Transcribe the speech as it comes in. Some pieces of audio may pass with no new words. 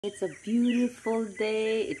It's a beautiful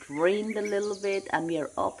day. It rained a little bit and we are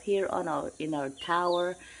up here on in our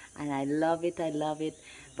tower, and I love it.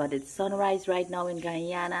 But it's sunrise right now in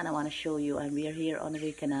Guyana and I want to show you, and we are here on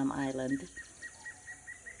Wakenaam Island.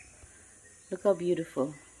 Look how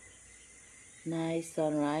beautiful. Nice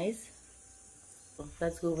sunrise. So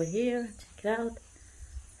let's go over here, check it out.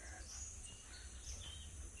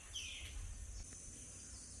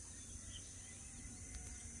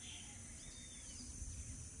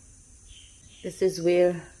 This is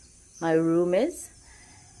where my room is,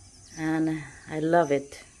 and I love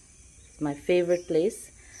it. It's my favorite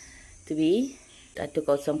place to be. I took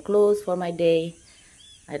out some clothes for my day.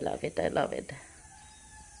 I love it.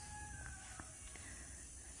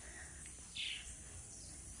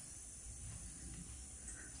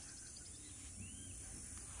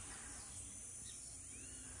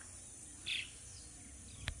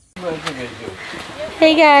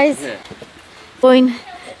 Hey guys,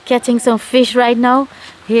 catching some fish right now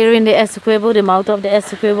here in the Essequibo, the mouth of the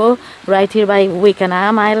Essequibo, right here by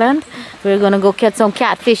Wakenaam Island. We're gonna go catch some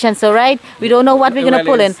catfish and so, right? We don't know what we're gonna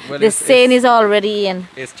pull in. The seine is already in.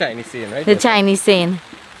 It's Chinese seine, right? The Chinese seine.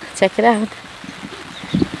 Check it out.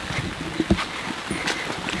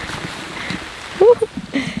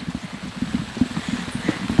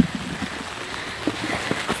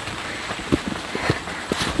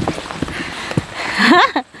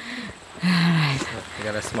 We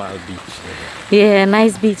got a small beach there. Yeah,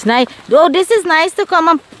 nice beach. Nice. Oh, this is nice to come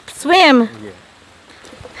and swim. Yeah.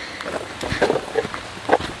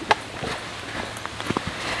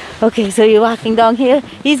 Okay, so you're walking down here.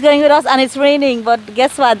 He's going with us and it's raining, but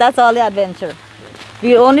guess what? That's all the adventure.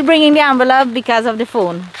 We're only bringing the umbrella because of the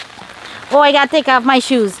phone. Oh, I gotta take off my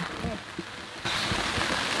shoes.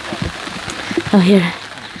 Oh, here.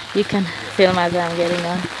 You can film as I'm getting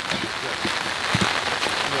on.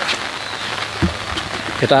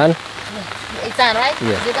 It on? It's on, right?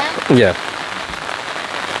 Yeah. Is it on? Yeah.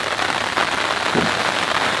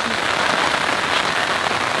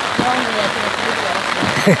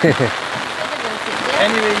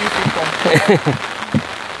 Anyway, you can come.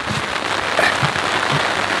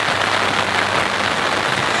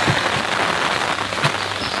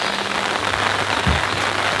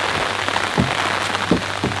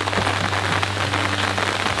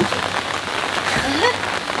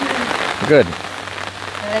 Good.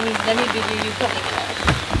 Let me video you coming out.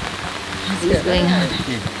 As he's going on.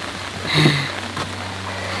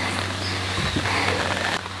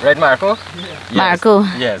 Right, Marco? Yes. Marco.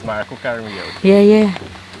 Yes, Marco carry me out. Yeah.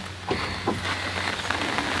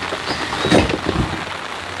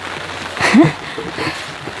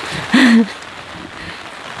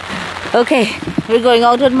 Okay, we're going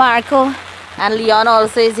out with Marco, and Leon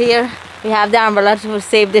also is here. We have the umbrella to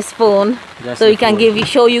save this phone, Just so we can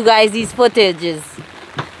show you guys these footages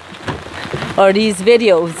or these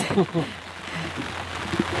videos.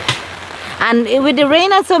 And with the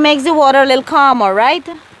rain also makes the water a little calmer, right?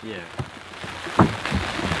 Yeah.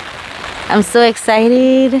 I'm so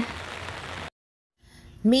excited.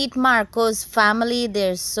 Meet Marco's family.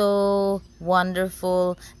 They're so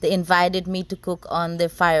wonderful. They invited me to cook on the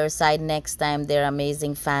fireside next time. They're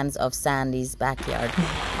amazing fans of Sandy's backyard.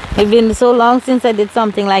 It's been so long since I did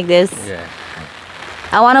something like this. Yeah.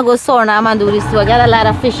 I want to go Suriname and do this too. I got a lot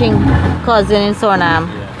of fishing cousin in Suriname.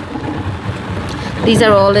 Yeah. These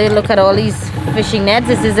are all, look at all these fishing nets.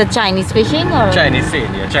 This is a Chinese fishing or? Chinese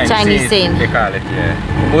seine, yeah. Chinese seine. They call it, yeah.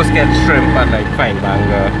 Most get shrimp and like fine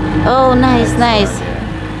banger. Oh, nice.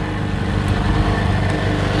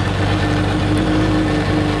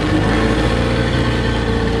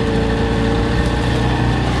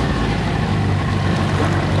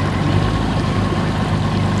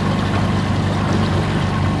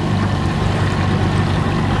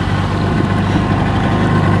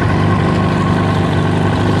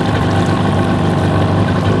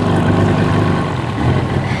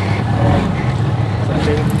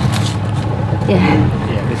 Yeah.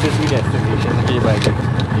 Yeah, this is the destination here by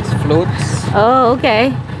these floats. Oh, okay.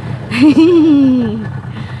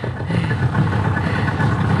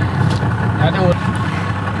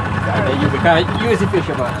 You can't use the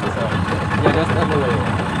fisherman, so you're just on the way.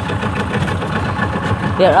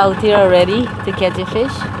 We're out here already to catch a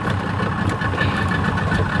fish.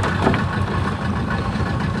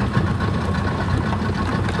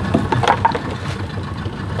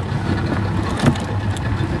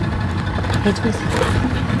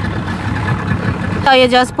 So you're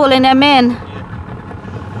just pulling them in.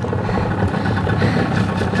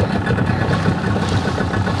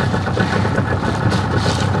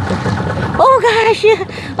 Oh gosh!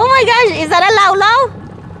 Oh my gosh! Is that a lau lau?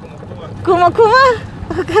 Kuma kuma?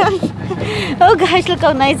 Oh gosh! Oh gosh, look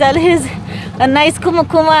how nice that is. A nice kuma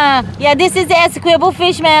kuma. Yeah, this is the Essequibo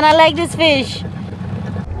fish, man. I like this fish.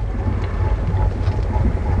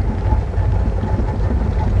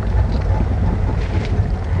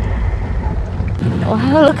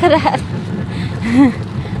 Wow, look at that.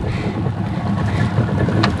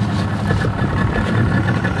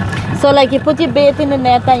 So like you put your bait in the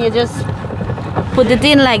net and you just put it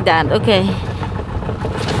in like that. Okay.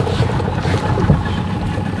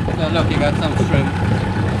 So look, you got some shrimp.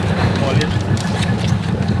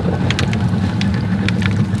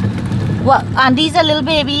 What? And these are little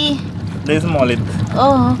baby. There's mullet.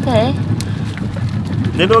 Oh, okay.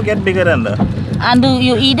 They don't get bigger than that. And do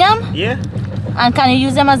you eat them? Yeah. And can you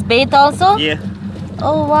use them as bait also? Yeah.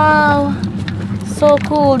 Oh wow, so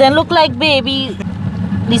cool. They look like baby.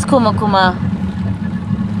 These kuma kuma.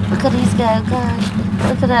 Look at these guys, gosh.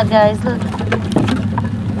 Look at that, guys. Look.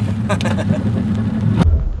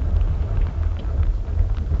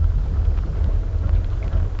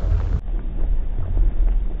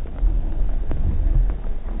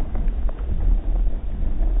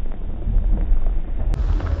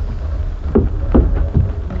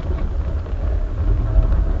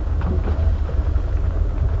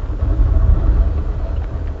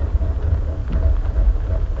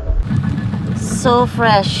 So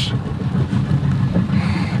fresh.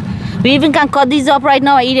 We even can cut these up right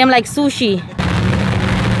now and eat them like sushi.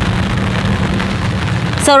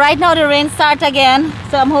 So right now the rain starts again.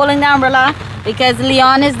 So I'm holding the umbrella because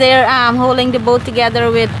Leon is there holding the boat together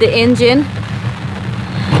with the engine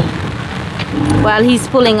while he's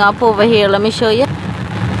pulling up over here. Let me show you.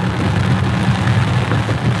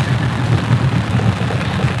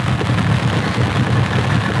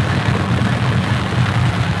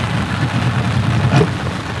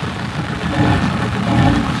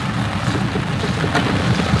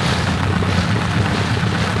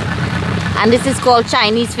 And this is called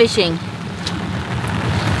Chinese fishing.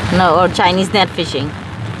 No, or Chinese net fishing.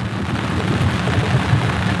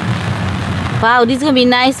 Wow, this is gonna be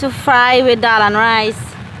nice to fry with dal and rice.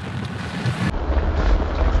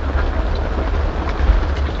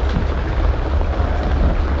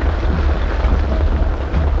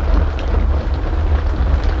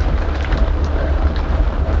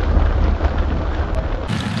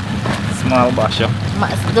 Small basha.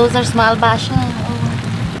 Those are small basha. Oh.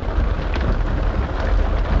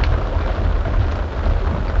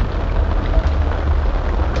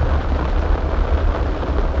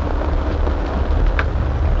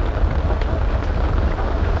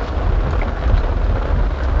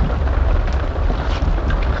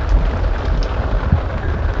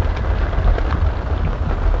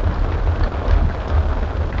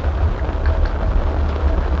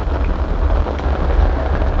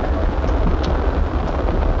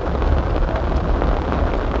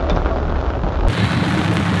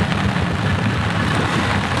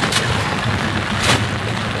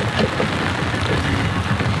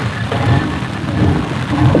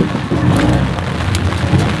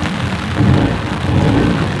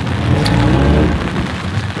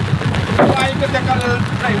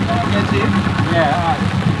 Yeah,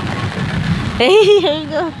 Hey, here you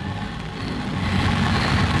go.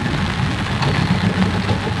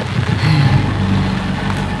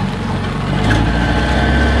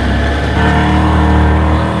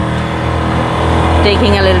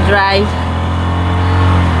 Taking a little drive.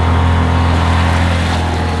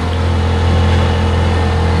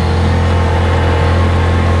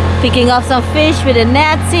 Picking up some fish with the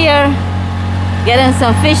nets here. Getting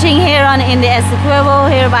some fishing here in the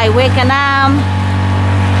Essequibo here by Wakenaam.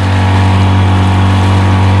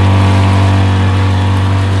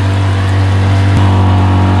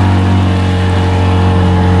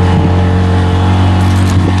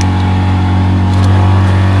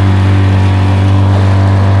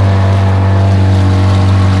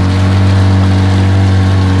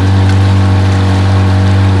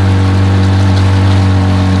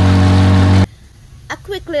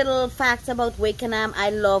 Little facts about Wakenaam. I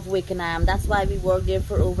love Wakenaam. That's why we worked there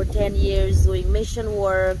for over 10 years doing mission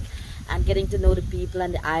work and getting to know the people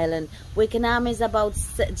and the island. Wakenaam is about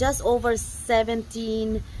just over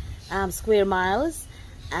 17 square miles,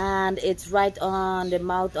 and it's right on the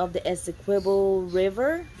mouth of the Essequibo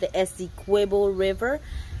River,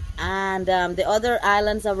 and the other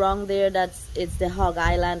islands around there, it's the Hog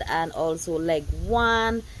Island and also Leg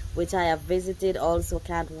 1, which I have visited. Also I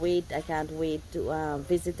can't wait to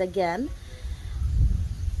visit again.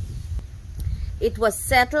 It was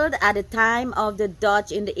settled at the time of the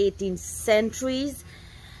Dutch in the 18th centuries,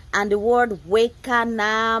 and the word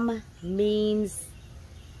Wakenaam means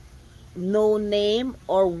no name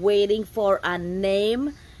or waiting for a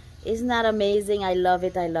name. Isn't that amazing? I love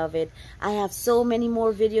it. I love it. I have so many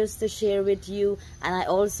more videos to share with you, and I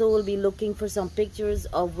also will be looking for some pictures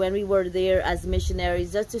of when we were there as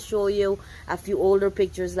missionaries, just to show you a few older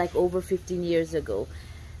pictures, like over 15 years ago.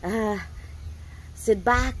 Sit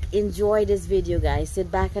back, enjoy this video, guys.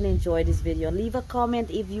 Sit back and enjoy this video. Leave a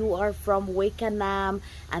comment if you are from Wakenaam,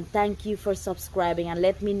 and thank you for subscribing, and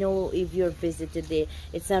let me know if you're visited there.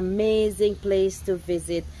 It's an amazing place to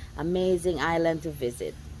visit, amazing island to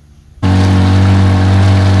visit.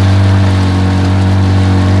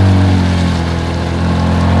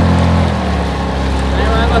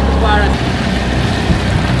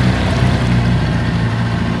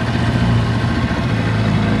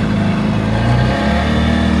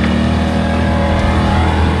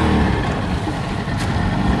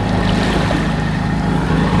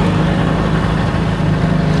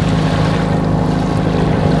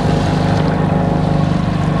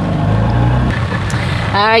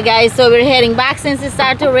 Alright guys, so we're heading back since it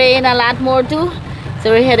started to rain a lot more too.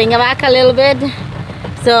 So we're heading back a little bit.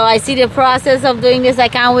 So I see the process of doing this. I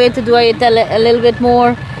can't wait to do it a little bit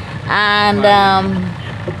more. And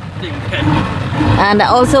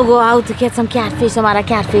also go out to get some catfish, some other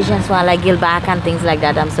catfish and so on, like gillback and things like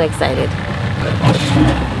that. I'm so excited.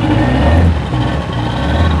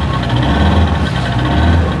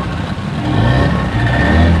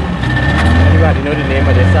 Anybody know the name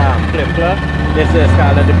of this plimpler? This is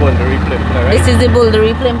called the boundary plimpler, right? This is the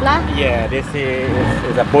boundary plimpler? Yeah, this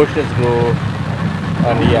is a bush that grows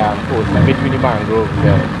on the coast, between the mangroves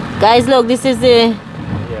there. Guys, look, this is the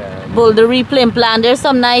boundary plimpler, and there's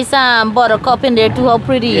some nice buttercup in there too. How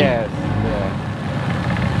pretty. Yes,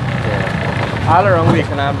 yeah. All around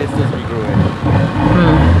Wakenaam, this is we grow it.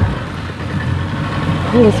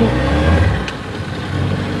 Hold this way.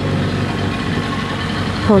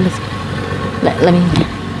 Hold this. Let me.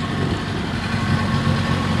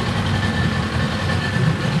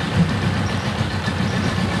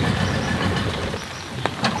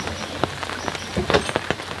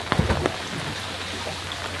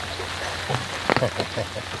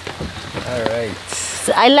 All right.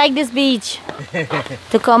 So I like this beach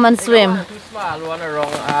to come and swim. Too small one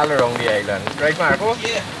all around the island, right, Marco?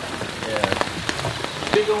 Yeah.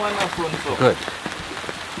 Bigger one up front. So. Good.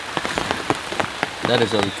 That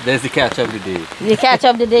is all. There's the catch of the day. The catch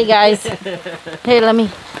of the day, guys. Here, let me.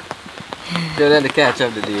 There's the catch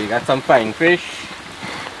of the day. Got some fine fish.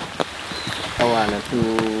 I wanted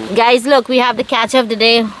to. Guys, look, we have the catch of the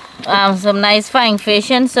day. Some nice fine fish,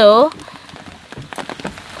 and so.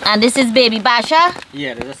 And this is baby basha.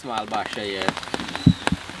 Yeah, there's a small basha, yeah.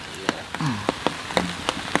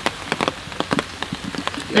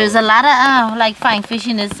 There's a lot of like fine fish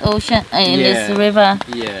in this ocean, in this river.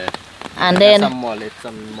 Yeah. And then some mullet,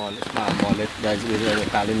 small mullet. That's what they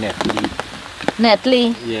call it, netly.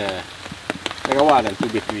 Netly. Yeah. Like a one and two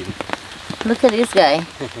between. Look at this guy.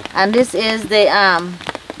 And this is the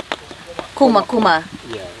kuma.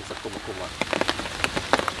 Yeah, it's a kuma.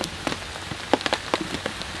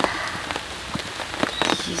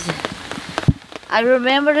 I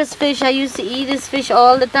remember this fish. I used to eat this fish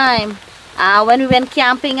all the time. When we went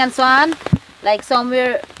camping and so on, like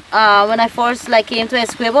somewhere when I first came to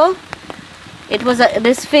Essequibo, it was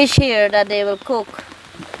this fish here that they will cook.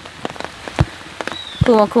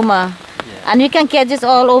 Kuma. Yeah. And you can catch this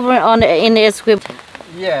all over in the Essequibo.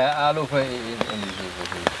 Yeah, all over in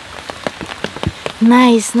the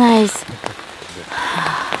Nice.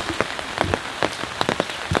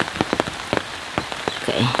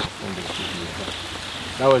 Okay.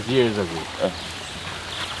 That was years ago.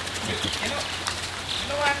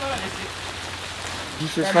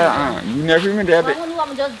 You never even did it.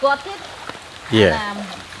 Someone just got it. Yeah. And,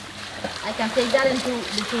 I can take that into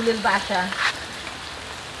the two little basha.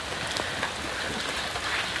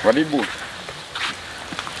 What did you do?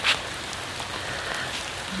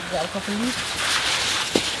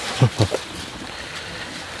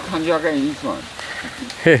 Can't you get this one?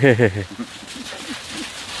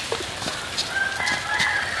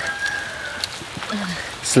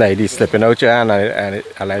 Slidey slipping out your hand and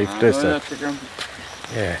alive twist.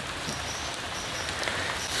 Yeah.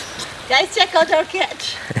 Guys, check out our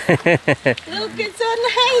catch. Look, it's so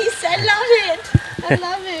nice. I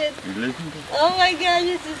love it. Oh my God,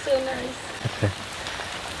 this is so nice.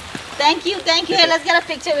 Thank you. Hey, let's get a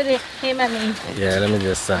picture with him and me. Yeah, let me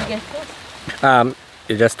just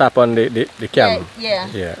you just tap on the cam.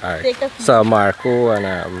 Yeah. All right. So Marco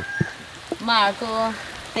and Marco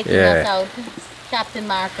taking us out. Captain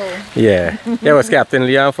Marco. Yeah. Yeah, was Captain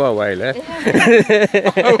Leon for a while, eh?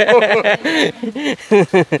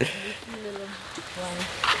 Little one.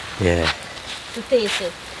 Yeah. To taste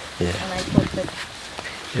it. Yeah. And I put it.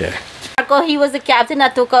 Yeah. Marco, he was the captain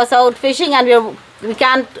that took us out fishing, and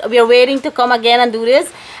we're waiting to come again and do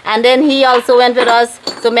this. And then he also went with us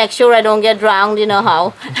to make sure I don't get drowned, you know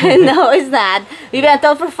how. No, it's not. We went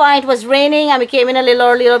out for fun. It was raining and we came in a little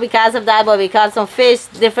earlier because of that, but we caught some fish,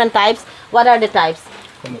 different types. What are the types?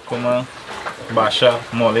 Kumukuma, Basha,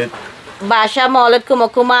 Mullet. Basha, mullet,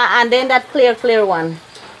 kumukuma, and then that clear one.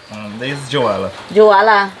 This is Joala.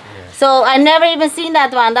 Joala. So I never even seen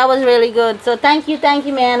that one. That was really good. So thank you,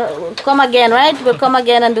 man. Come again, right? We'll come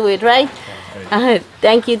again and do it, right?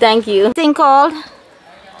 Thank you. Thing called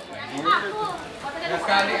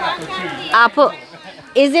apple.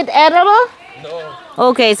 Is it edible? No.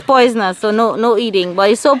 Okay, it's poisonous, so no eating.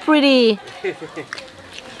 But it's so pretty.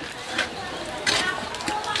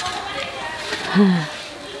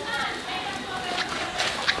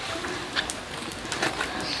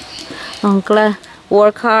 Uncle,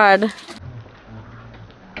 work hard.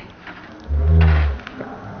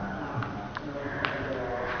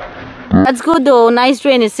 That's good though, nice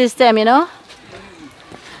drainage system, you know.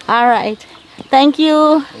 All right, thank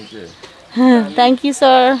you. Thank you. Thank you,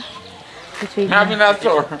 sir. Having that,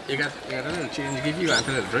 sir. You got a little change. Give you want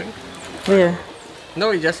a little drink? Where?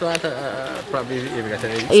 No, you just want probably if you got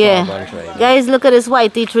a small Yeah. bunch right. Guys, look at this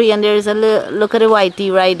white tea tree, and there's a look at the white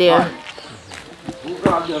tea right there.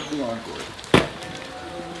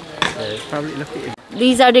 Probably look at it.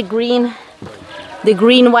 These are the green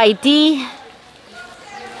white tea.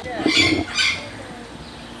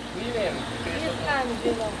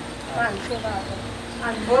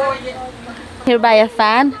 Here by a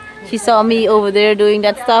fan. She saw me over there doing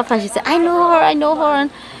that stuff and she said, I know her.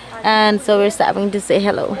 And so we're stopping to say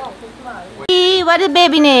hello. What is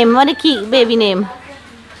baby name? What is baby name?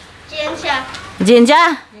 Ginger.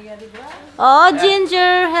 Ginger? Oh,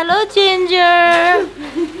 Ginger. Hello, Ginger.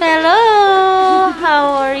 Hello. How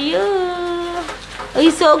are you? Oh,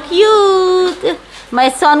 he's so cute. My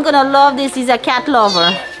son gonna love this. He's a cat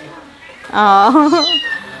lover. Oh.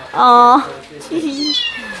 Oh.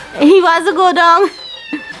 He wants to go down.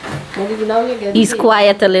 He's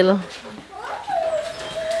quiet a little.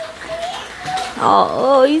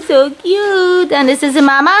 Oh, he's so cute. And this is a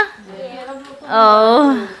mama?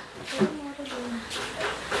 Oh.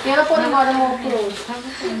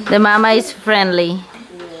 The mama is friendly.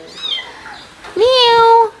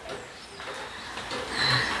 Meow.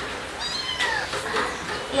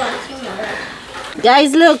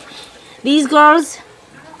 Guys, look. These girls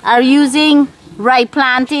are using ripe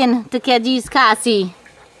plantain to catch these Kasi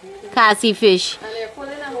fish.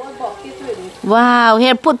 Wow,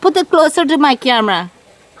 here put it closer to my camera.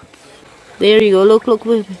 There you go. Look.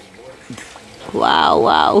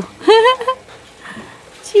 Wow.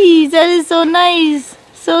 Jeez, that is so nice.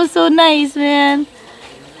 So nice, man.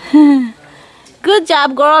 Good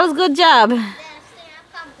job, girls. Good job.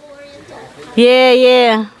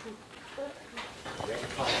 Yeah.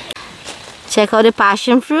 Check out the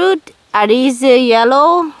passion fruit. Are these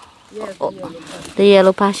yellow? Yes, oh, the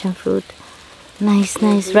yellow passion fruit. Nice,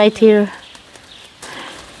 right here.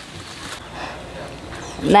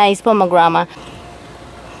 Nice pomegranate.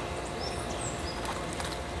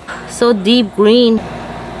 So deep green.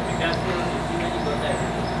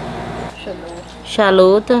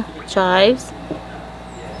 Shallot, chives.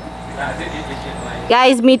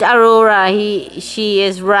 Guys, meet Aurora. She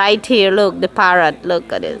is right here. Look, the parrot.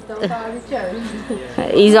 Look at it.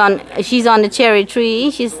 She's on the cherry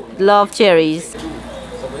tree. She's love cherries.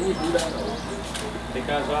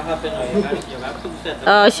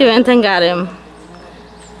 Oh, she went and got him.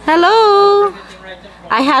 Hello.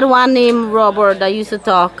 I had one named Robert that used to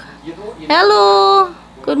talk. Hello.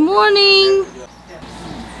 Good morning.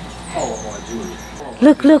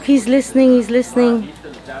 Look, he's listening.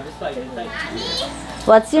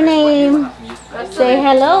 What's your name? Say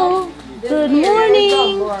hello. Good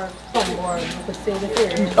morning.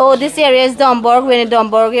 Oh, this area is Domburg. We're in the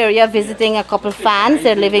Domburg area visiting a couple fans.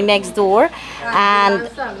 They're living next door. And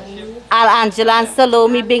Angela and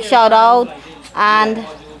Salome, big shout out. And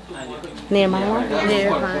Nirvani.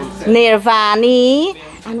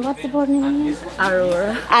 And what's the bird name?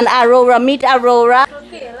 Aurora. And Aurora. Meet Aurora.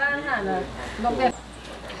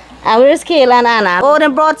 And where's Kayla and Anna? Oh, they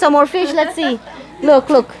brought some more fish. Let's see.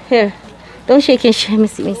 Look. Here. Don't shake it. Let me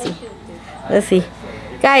see. Let's see.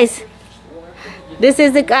 Guys, this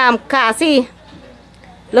is the Kasi.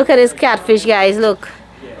 Look at this catfish, guys. Look.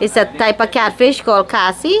 It's a type of catfish called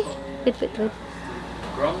Kasi. Wait.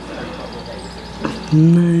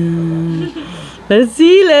 Let's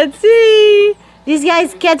see. These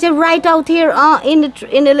guys catch it right out here in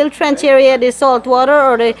the little trench area. The salt water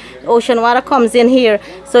or the ocean water comes in here,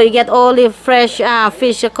 so you get all the fresh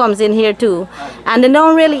fish that comes in here too. And they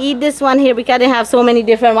don't really eat this one here because they have so many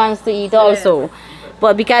different ones to eat also.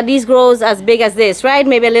 But because these grows as big as this, right?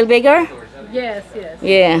 Maybe a little bigger. Yes, yes.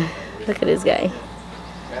 Yeah. Look at this guy.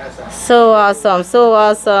 So awesome, so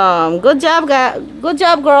awesome. Good job, good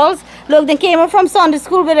job, girls. Look, they came up from Sunday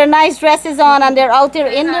school with their nice dresses on, and they're out there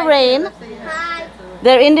in the rain.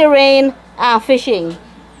 They're in the rain fishing.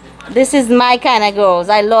 This is my kind of girls.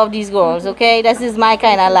 I love these girls, okay? This is my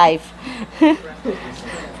kind of life.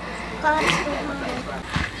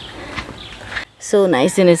 So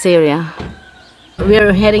nice in this area.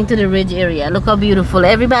 We're heading to the ridge area. Look how beautiful.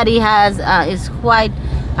 Everybody has, is quite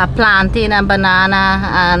a plantain and banana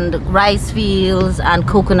and rice fields and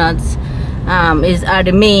coconuts are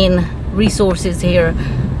the main resources here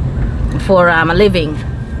for a living.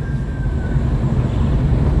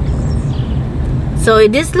 So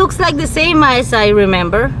this looks like the same as I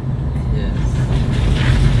remember. Yes.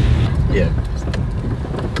 Yeah.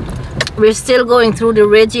 We're still going through the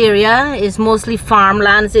ridge area. It's mostly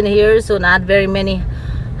farmlands in here, so not very many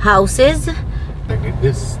houses.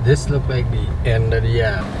 This looks like the end of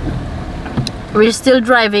the We're still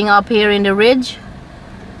driving up here in the ridge.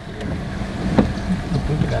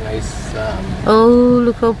 a nice Oh,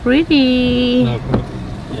 look how pretty.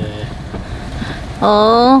 yeah.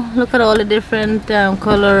 Oh, look at all the different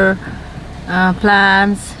color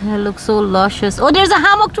plants. It looks so luscious. Oh, there's a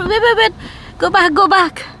hammock tree. Wait, wait, wait. Go back, go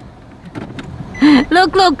back.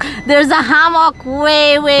 Look, look. There's a hammock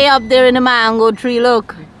way up there in the mango tree.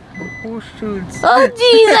 Look. Oh shoots. Oh,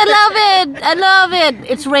 geez, I love it. I love it.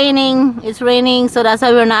 It's raining. It's raining, so that's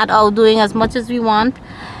why we're not out doing as much as we want.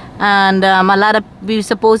 And we're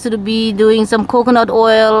supposed to be doing some coconut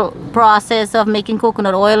oil process of making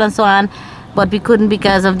coconut oil and so on, but we couldn't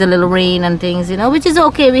because of the little rain and things, you know, which is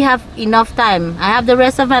okay. We have enough time. I have the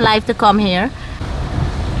rest of my life to come here.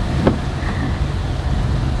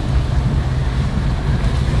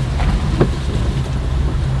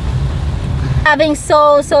 Having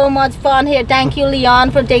so much fun here. Thank you,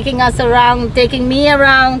 Leon, for taking us around, taking me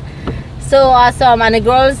around. So awesome. And the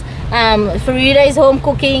girls, Farida is home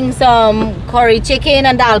cooking some curry chicken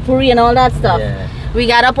and dal puri and all that stuff. Yeah. We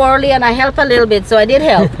got up early and I helped a little bit, so I did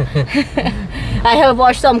help. I helped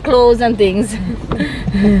wash some clothes and things. What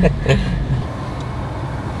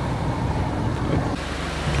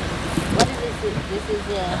is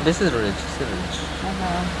this? This is rich.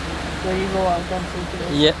 Where you go out and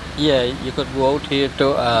see Yeah, yeah. You could go out here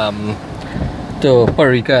to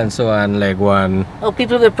Parika and so on, like one. Oh,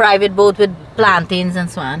 people with private boat with plantains and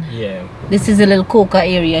so on. Yeah. This is a little coca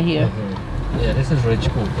area here. Yeah, this is rich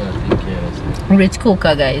coca, I think. Yeah. Rich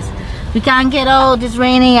coca, guys. We can't get out. It's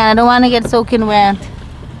raining and I don't want to get soaking wet.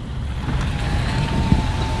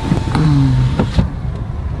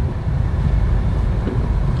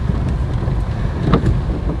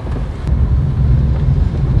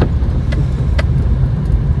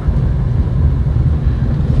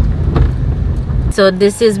 So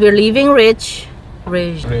this is, we're leaving Ridge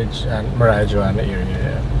and Marijuana area.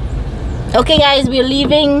 Yeah. Okay, guys, we're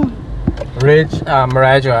leaving Ridge,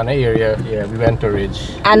 Marijuana area. Yeah, we went to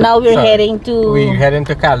Ridge. and now we're heading to We're heading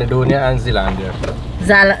to Caledonia and Zealandia.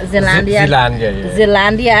 Zealandia. Zealandia, yeah.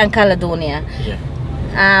 Zealandia and Caledonia. Yeah.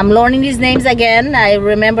 I'm learning these names again. I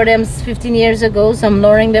remember them 15 years ago, so I'm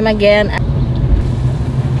learning them again.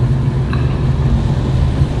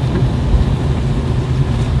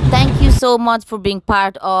 Thank you so much for being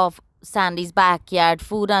part of Sandy's Backyard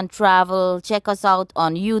Food and Travel. Check us out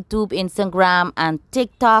on YouTube, Instagram, and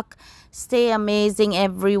TikTok. Stay amazing,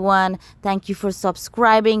 everyone. Thank you for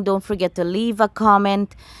subscribing. Don't forget to leave a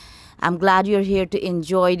comment. I'm glad you're here to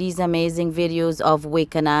enjoy these amazing videos of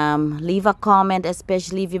Wakenaam. Leave a comment,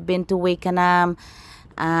 especially if you've been to Wakenaam.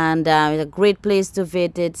 And it's a great place to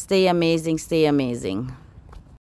visit. Stay amazing, stay amazing.